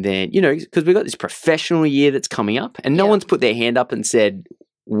 And then, because we've got this professional year that's coming up, and no one's put their hand up and said,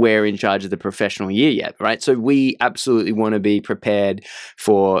 we're in charge of the professional year yet, right? So we absolutely want to be prepared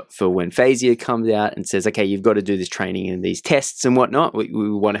for when phase year comes out and says, okay, you've got to do this training and these tests and whatnot. We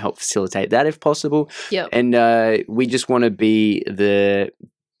want to help facilitate that if possible. Yep. And we just want to be the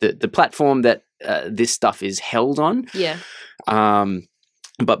platform that this stuff is held on. Yeah.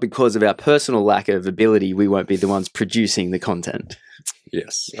 But because of our personal lack of ability, we won't be the ones producing the content.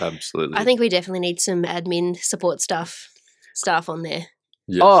 Yes, absolutely. I think we definitely need some admin support staff on there.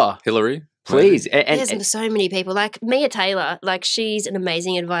 Yes. Oh, Hillary, please. There's so many people. Like Mia Taylor, like she's an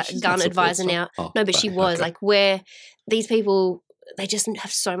amazing She's gun not advisor support now. staff. Oh, No, but she right, was okay. like where these people, they just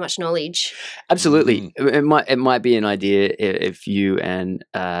have so much knowledge. Absolutely. It might be an idea if you and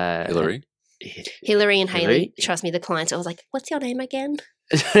Hillary. Hillary and Hayley, Hillary? trust me, the clients. I was like, "What's your name again?"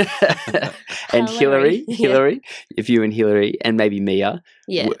 and Hillary. Hillary, if you and Hillary and maybe Mia,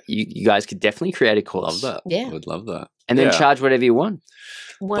 Yeah, you guys could definitely create a course. Love that. Yeah. Would love that. And then Yeah. charge whatever you want.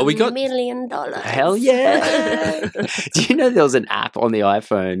 $1 got- million. Hell yeah. Do you know there was an app on the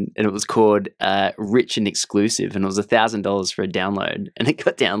iPhone and it was called Rich and Exclusive, and it was $1,000 for a download, and it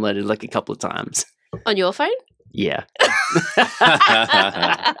got downloaded like a couple of times. On your phone? Yeah.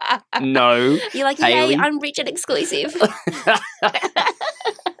 No. You're like, Hayley. yay, I'm rich and exclusive.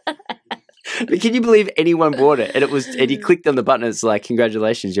 But can you believe anyone bought it? And he clicked on the button. It's like,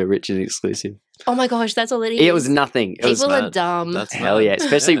 congratulations, you're rich and exclusive. Oh my gosh, that's all it is. It was nothing. It was People are mad. dumb. That's hell mad. yeah,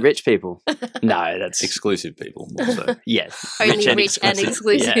 especially rich people. No, that's Exclusive people. More so. yes, Only rich and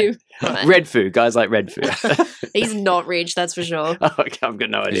exclusive. Right. Red food, guys like red food. He's not rich, that's for sure. Oh, okay, I've got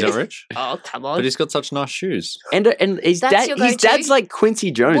no He's idea. not rich, Oh, come but on. he's got such nice shoes. And his That's your his go-to? dad's like Quincy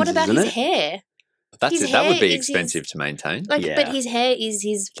Jones, What about isn't his it? hair? That's His it. That would hair be is his- expensive to maintain. Like, Yeah. but his hair is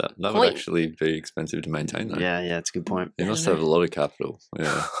his That would point. actually be expensive to maintain, though. Yeah, that's a good point. He I must don't have a lot of capital.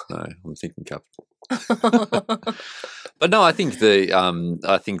 Yeah, no, I'm thinking capital. But no, I think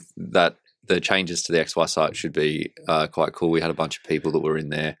that the changes to the XY site should be quite cool. We had a bunch of people that were in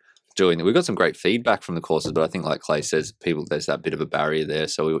there doing it. We've got some great feedback from the courses, but I think, like Clay says, there's that bit of a barrier there.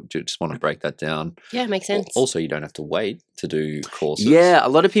 So we just want to break that down. Yeah, makes sense. Also, you don't have to wait to do courses. Yeah, a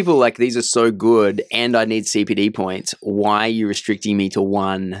lot of people like, these are so good and I need CPD points. Why are you restricting me to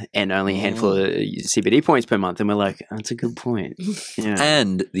one and only a handful of CPD points per month? And we're like, that's a good point. Yeah.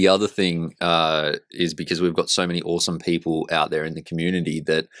 And the other thing is because we've got so many awesome people out there in the community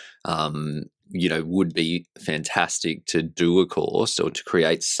that would be fantastic to do a course or to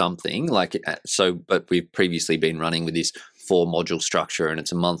create something like so. But we've previously been running with this 4-module structure, and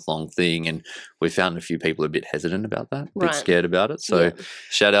it's a month-long thing, and we found a few people a bit hesitant about that, a bit scared about it. So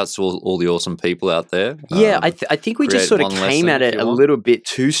shout outs to all the awesome people out there. Yeah, I think we just sort of came at it a little bit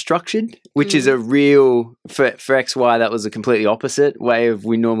too structured, which is a real, for XY, that was a completely opposite way of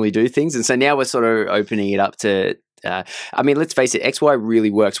we normally do things. And so now we're sort of opening it up to, let's face it, XY really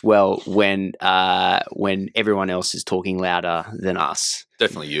works well when everyone else is talking louder than us.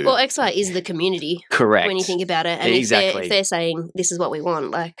 Definitely you. Well, XY is the community. Correct. When you think about it. And exactly. if they're saying this is what we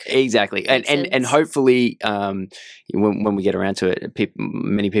want, like. Exactly. And hopefully when we get around to it,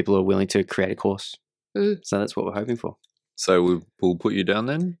 many people are willing to create a course. So that's what we're hoping for. So we'll put you down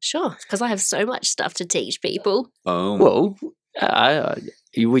then? Sure, because I have so much stuff to teach people. Well,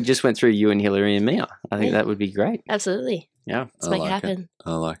 we just went through you and Hillary and Mia. I think that would be great. Absolutely. Yeah. Let's make it happen.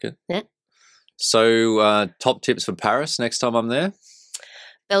 I like it. Yeah. So top tips for Paris next time I'm there?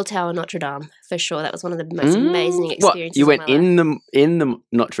 Bell Tower, Notre Dame, for sure. That was one of the most amazing experiences. What? You went of my life. in the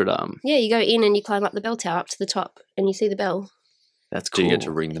Notre Dame? Yeah, you go in and you climb up the bell tower up to the top and you see the bell. That's cool. Do you get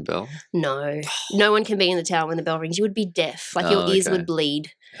to ring the bell? No. No one can be in the tower when the bell rings. You would be deaf. Like your ears would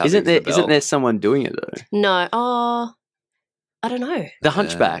bleed. Isn't there someone doing it though? No. Oh, I don't know. The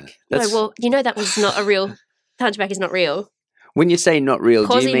Hunchback. No, well, that was not a real... Hunchback is not real. When you say not real,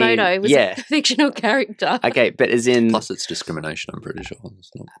 do you mean... Quasimodo was a fictional character. Okay, but as in... Plus it's discrimination, I'm pretty sure.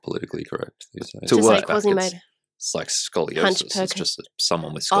 It's not politically correct these days. To what? Like Quasimodo. It's like scoliosis. It's just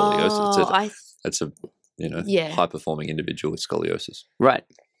someone with scoliosis. It's a high-performing individual with scoliosis. Right.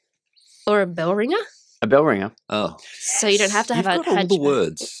 Or a bell ringer? A bell ringer. Oh. So you don't have to have a hunchback. All the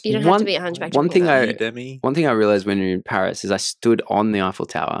words. You don't have to be a hunchback. One thing I realized when we were in Paris is I stood on the Eiffel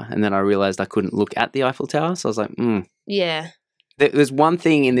Tower and then I realized I couldn't look at the Eiffel Tower. So I was like, Yeah. There's one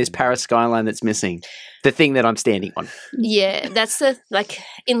thing in this Paris skyline that's missing. The thing that I'm standing on. Yeah, that's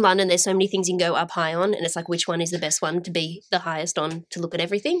in London, there's so many things you can go up high on, and it's like, which one is the best one to be the highest on to look at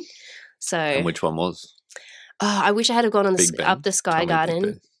everything? So. And which one was? Oh, I wish I had gone on up the Sky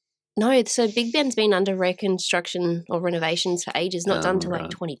Garden. No, so Big Ben's been under reconstruction or renovations for ages, not done till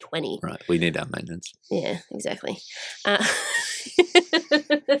like 2020. Right, we need our maintenance. Yeah, exactly. I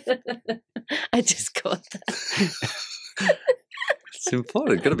just got that. It's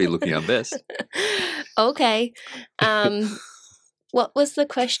important. Got to be looking our best. Okay. What was the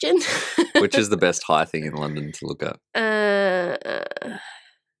question? Which is the best high thing in London to look at? I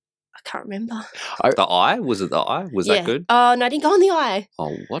can't remember. The Eye? Was it the Eye? Was that good? Oh, no, I didn't go on the Eye.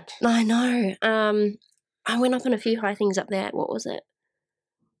 Oh, what? I know. I went up on a few high things up there. What was it?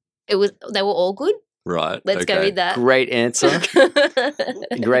 They were all good. Right. Let's go with that. Great answer.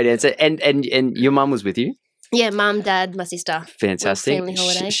 Great answer. And your mum was with you? Yeah, mum, dad, my sister. Fantastic. Family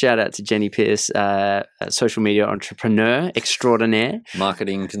holiday. Shout out to Jenny Pearse, social media entrepreneur extraordinaire.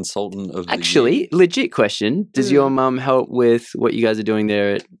 Marketing consultant of the Actually, year. legit question. Does your mum help with what you guys are doing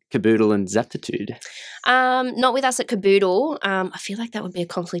there at Caboodle and Zaptitude? Not with us at Caboodle. I feel like that would be a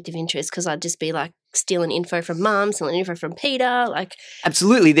conflict of interest because I'd just be like stealing info from mum, stealing info from Peter.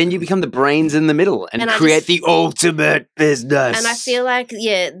 Absolutely. Then you become the brains in the middle and create the ultimate business. And I feel like,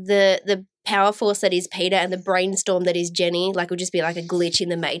 the power force that is Peter and the brainstorm that is Jenny, would just be like a glitch in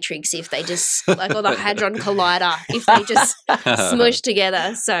the Matrix if they just, or the Hadron Collider, if they just smush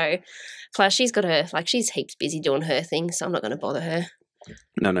together. So, plus she's got she's heaps busy doing her thing, so I'm not going to bother her.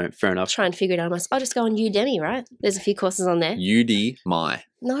 No, fair enough. Try and figure it out. I'll just go on Udemy, right? There's a few courses on there. Udemy.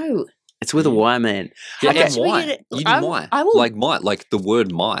 No. It's with a Y, man. Yeah, Okay. why? Udemy. I will, like the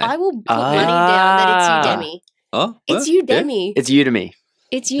word my. I will put money down that it's Udemy. Oh? It's Udemy. It's Udemy.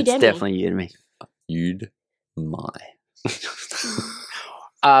 It's Udemy. It's definitely Udemy.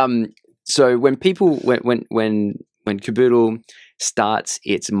 So when people when Caboodle starts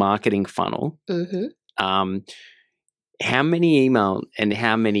its marketing funnel, how many email and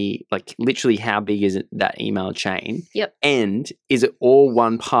how many literally how big is that email chain? Yep. And is it all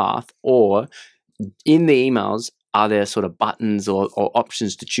one path, or in the emails are there sort of buttons or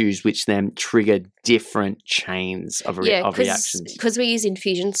options to choose which then trigger different chains of reactions? Because we use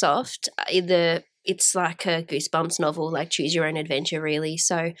Infusionsoft, the it's like a Goosebumps novel, like choose your own adventure, really.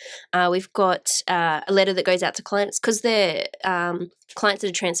 So we've got a letter that goes out to clients because they're clients that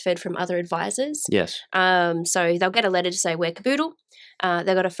are transferred from other advisors. Yes. So they'll get a letter to say we're Caboodle.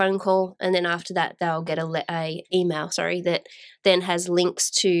 They got a phone call, and then after that they'll get a email, that then has links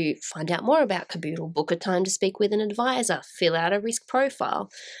to find out more about Caboodle, book a time to speak with an advisor, fill out a risk profile,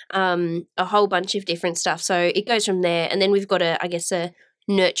 a whole bunch of different stuff. So it goes from there, and then we've got a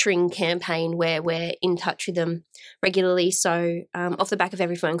nurturing campaign where we're in touch with them regularly. So off the back of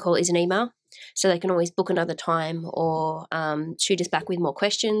every phone call is an email, so they can always book another time or shoot us back with more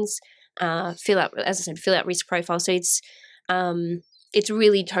questions. Fill out risk profile. So it's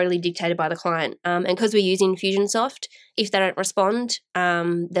really totally dictated by the client. And because we're using Infusionsoft, if they don't respond,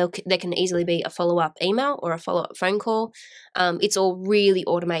 there can easily be a follow-up email or a follow-up phone call. It's all really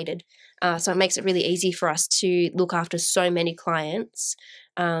automated. So it makes it really easy for us to look after so many clients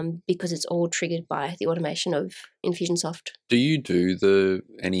because it's all triggered by the automation of Infusionsoft. Do you do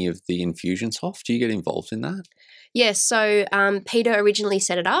any of the Infusionsoft? Do you get involved in that? Yes. So Peter originally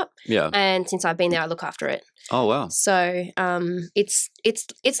set it up. Yeah. And since I've been there, I look after it. Oh, wow. So it's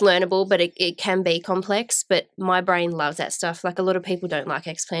learnable, but it can be complex. But my brain loves that stuff. Like a lot of people don't like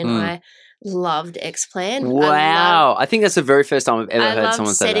Xplan. I loved Xplan. Wow. I think that's the very first time I've ever heard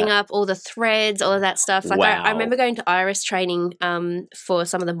someone say that. Setting up all the threads, all of that stuff. Like Wow. I remember going to Iris training for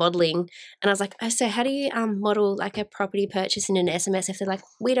some of the modelling, and I was like, so how do you model like a property purchase in an SMS? If they're like,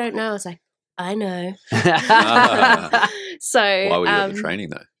 we don't know. I was like, I know. So why were you at the training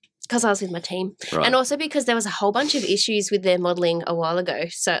though? Because I was with my team. Right. And also because there was a whole bunch of issues with their modelling a while ago,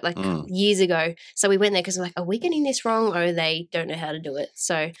 so years ago. So we went there because we're like, are we getting this wrong, or they don't know how to do it?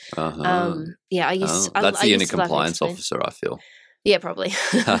 So I used that's the inner to love compliance Xplan. officer, I feel. Yeah, probably.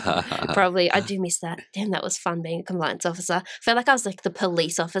 Probably. I do miss that. Damn, that was fun being a compliance officer. I felt like I was like the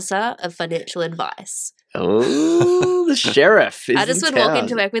police officer of financial advice. Oh, the sheriff. I just would walk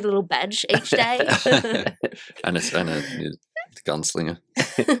into work with a little badge each day. and a gunslinger.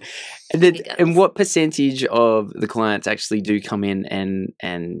 And what percentage of the clients actually do come in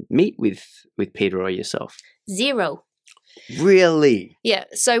and meet with Peter or yourself? 0. Really? Yeah.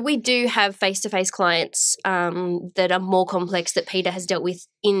 So we do have face-to-face clients that are more complex that Peter has dealt with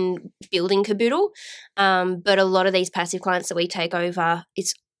in building Caboodle. But a lot of these passive clients that we take over,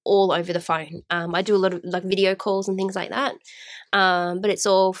 it's all over the phone. I do a lot of like video calls and things like that. But it's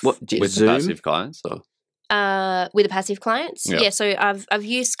all with the passive clients or? With the passive clients. Yeah. So I've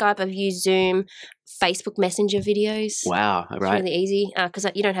used Skype, I've used Zoom, Facebook Messenger videos. Wow. It's Right. really easy because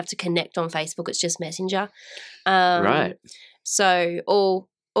you don't have to connect on Facebook. It's just Messenger. Right. So all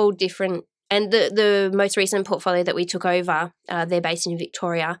different. And the most recent portfolio that we took over, they're based in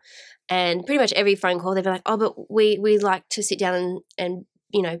Victoria, and pretty much every phone call they'd be like, "Oh, but we like to sit down and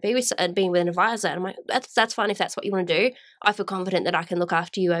be with an advisor." And I'm like, that's fine if that's what you want to do. I feel confident that I can look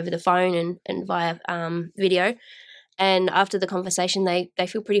after you over the phone and via video. And after the conversation, they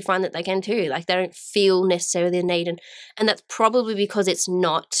feel pretty fine that they can too. Like they don't feel necessarily the need, and that's probably because it's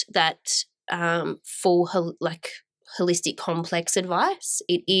not that full holistic complex advice.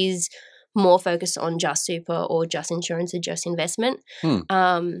 It is more focused on just super or just insurance or just investment. I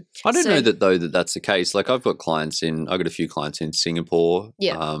don't know that's the case. Like I've got a few clients in Singapore.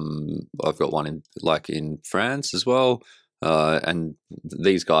 Yeah. I've got one in France as well. And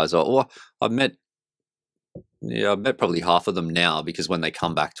these guys I've met probably half of them now, because when they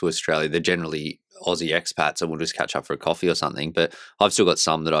come back to Australia, they're generally Aussie expats and we'll just catch up for a coffee or something. But I've still got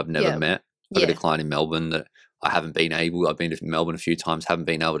some that I've never met. I've got a client in Melbourne that I've been to Melbourne a few times, haven't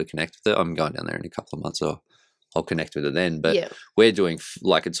been able to connect with her. I'm going down there in a couple of months, so I'll connect with her then. But we're doing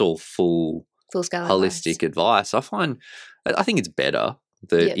it's all full scale holistic advice. I think it's better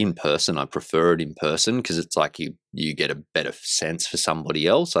in person. I prefer it in person because it's like you get a better sense for somebody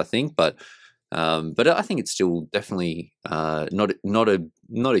else, I think. But I think it's still definitely not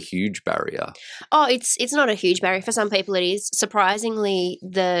a huge barrier. Oh, it's not a huge barrier. For some people it is. Surprisingly,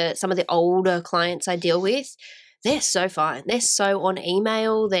 some of the older clients I deal with, they're so fine. They're so on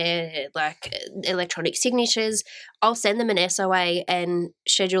email. They're like electronic signatures. I'll send them an SOA and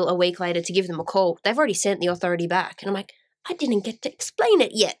schedule a week later to give them a call. They've already sent the authority back. And I'm like, I didn't get to explain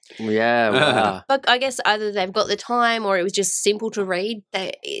it yet. Yeah, wow. But I guess either they've got the time or it was just simple to read.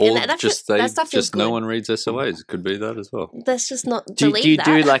 That stuff feels good. No one reads SOAs. It could be that as well. That's just not. Do you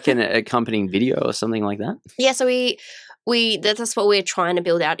do like an accompanying video or something like that? Yeah, so that's what we're trying to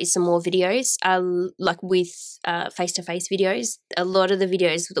build out is some more videos, like with face-to-face videos. A lot of the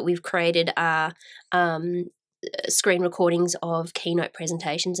videos that we've created are screen recordings of keynote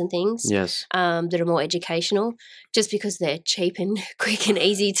presentations and things. Yes. That are more educational, just because they're cheap and quick and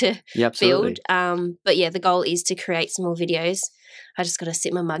easy to Yeah, absolutely. build. But yeah, the goal is to create some more videos. I just got to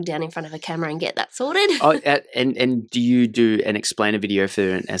sit my mug down in front of a camera and get that sorted. Oh, and do you do an explainer video for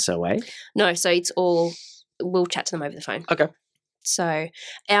an SOA? No, so it's all, we'll chat to them over the phone. Okay. So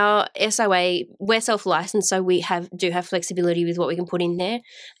our SOA, we're self-licensed, so we do have flexibility with what we can put in there.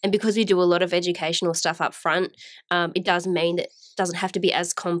 And because we do a lot of educational stuff up front, it does mean that it doesn't have to be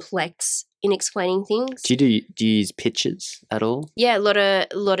as complex in explaining things. Do you use pictures at all? Yeah, a lot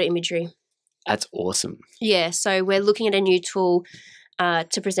of imagery. That's awesome. Yeah, so we're looking at a new tool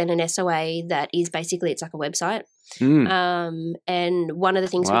to present an SOA that is basically, it's like a website. And one of the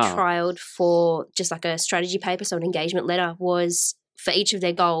things we trialed for just like a strategy paper, so an engagement letter, was for each of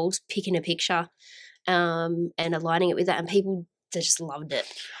their goals, picking a picture and aligning it with that. And people, they just loved it.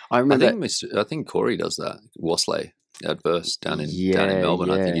 I remember. I think Corey does that. Wasley at Pearse down in Melbourne.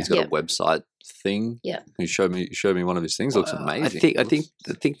 I think he's got a website thing. Yeah. He showed me one of his things. Looks amazing. I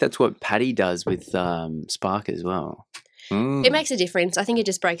think that's what Paddy does with Spark as well. It makes a difference. I think it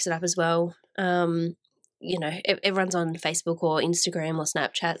just breaks it up as well. You know, everyone's on Facebook or Instagram or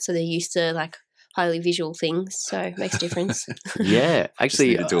Snapchat, so they're used to like highly visual things, so it makes a difference. Yeah,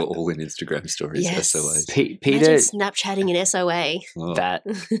 actually, just need to do it all in Instagram stories. Yes. SOAs. Peter, Imagine Snapchatting an SOA. Oh, that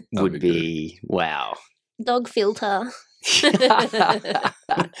would be wow. Dog filter.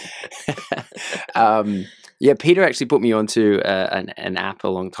 Yeah, Peter actually put me onto an app a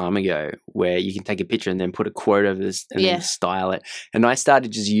long time ago where you can take a picture and then put a quote over this and then style it. And I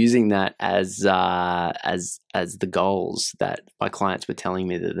started just using that as the goals that my clients were telling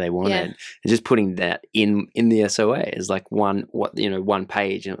me that they wanted, and just putting that in the SOA as like one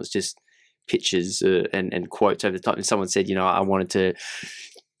page, and it was just pictures and quotes over the top. And someone said, you know, I wanted to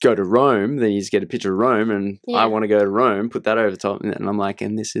go to Rome, then you just get a picture of Rome, and I want to go to Rome, put that over the top, and I'm like,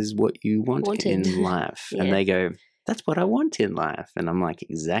 and this is what you want in life. And they go, that's what I want in life. And I'm like,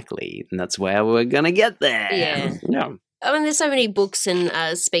 exactly. And that's where we're going to get there. Yeah. I mean, there's so many books and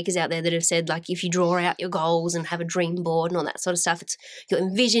speakers out there that have said, like, if you draw out your goals and have a dream board and all that sort of stuff, you're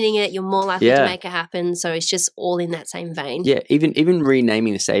envisioning it, you're more likely to make it happen. So it's just all in that same vein. Yeah, even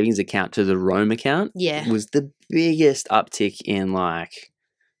renaming the savings account to the Rome account was the biggest uptick in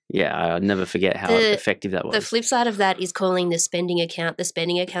I'll never forget how effective that was. The flip side of that is calling the spending account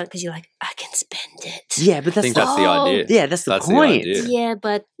because you're like, I can spend it. Yeah, but I think that's the idea. Yeah, that's the point. Yeah,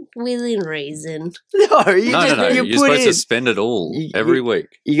 but within reason. No, you're supposed to spend it all every week.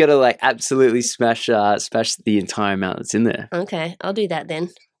 You got to absolutely smash the entire amount that's in there. Okay, I'll do that then.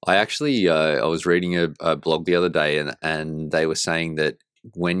 I actually I was reading a blog the other day, and they were saying that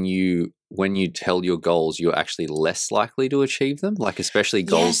when you tell your goals, you're actually less likely to achieve them, like especially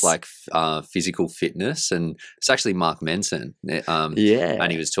goals like physical fitness. And it's actually Mark Manson. And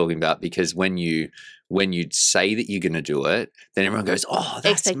he was talking about, because when you say that you're going to do it, then everyone goes, oh,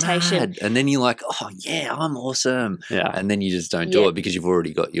 that's expectation. mad. And then you're like, oh, yeah, I'm awesome. Yeah. And then you just don't do it because you've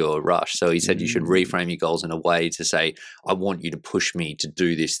already got your rush. So he said you should reframe your goals in a way to say, I want you to push me to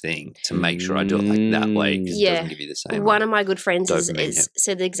do this thing, to make sure I do it like that way, because it doesn't give you the same. One of my good friends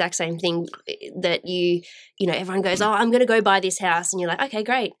said the exact same thing, that you know, everyone goes, oh, I'm going to go buy this house. And you're like, okay,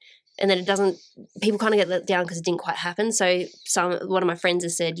 great. And then it doesn't, people kind of get let down because it didn't quite happen. So one of my friends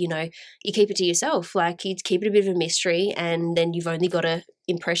has said, you know, you keep it to yourself. Like, you keep it a bit of a mystery, and then you've only got to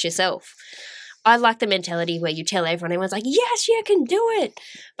impress yourself. I like the mentality where you tell everyone's like, yes, you can do it.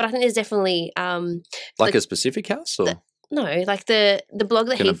 But I think there's definitely like a specific house, or no, like the blog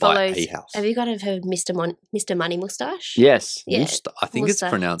that he follows. Have you guys heard Mr. Money Mustache? Yes. Yeah. I think it's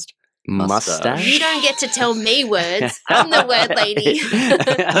pronounced mustache. You don't get to tell me words. I'm the word lady.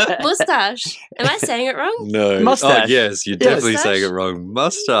 Mustache. Am I saying it wrong? No. Mustache. Oh, yes, you're definitely saying it wrong.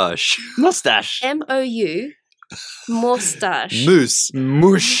 Mustache. Mustache. M-O-U. Mustache. Moose.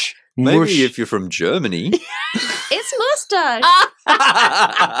 Mush. Maybe Mush. if you're from Germany. It's mustache.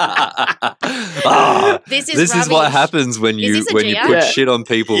 This is what happens when you put shit on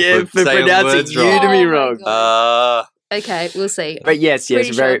people for saying words wrong. You to be wrong. Okay, we'll see. But yes,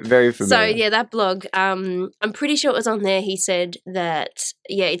 very, very familiar. So yeah, that blog, I'm pretty sure it was on there. He said that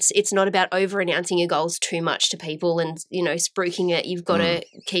it's not about over announcing your goals too much to people and, you know, spruiking it. You've got to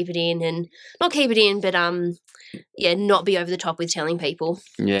keep it in, and not keep it in, but not be over the top with telling people.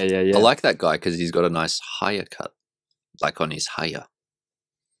 Yeah. I like that guy because he's got a nice haircut, like on his hair.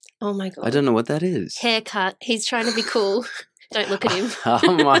 Oh my god! I don't know what that is. Haircut. He's trying to be cool. Don't look at him.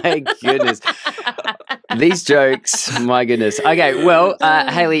 Oh my goodness. These jokes, my goodness. Okay, well,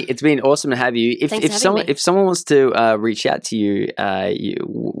 Hayley, it's been awesome to have you. If someone wants to reach out to you,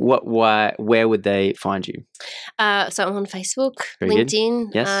 where would they find you? So I'm on Facebook, Very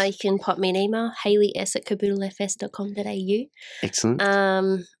LinkedIn. good. Yes. You can pop me an email, hayley@caboodlefs.com.au. Excellent.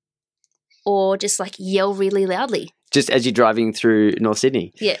 Or just like yell really loudly. Just as you're driving through North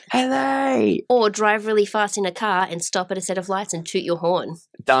Sydney. Yeah. Hayley! Or drive really fast in a car and stop at a set of lights and toot your horn.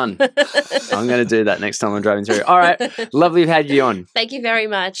 Done. I'm going to do that next time I'm driving through. All right. Lovely to have you on. Thank you very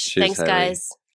much. Cheers, Thanks, Hayley. guys.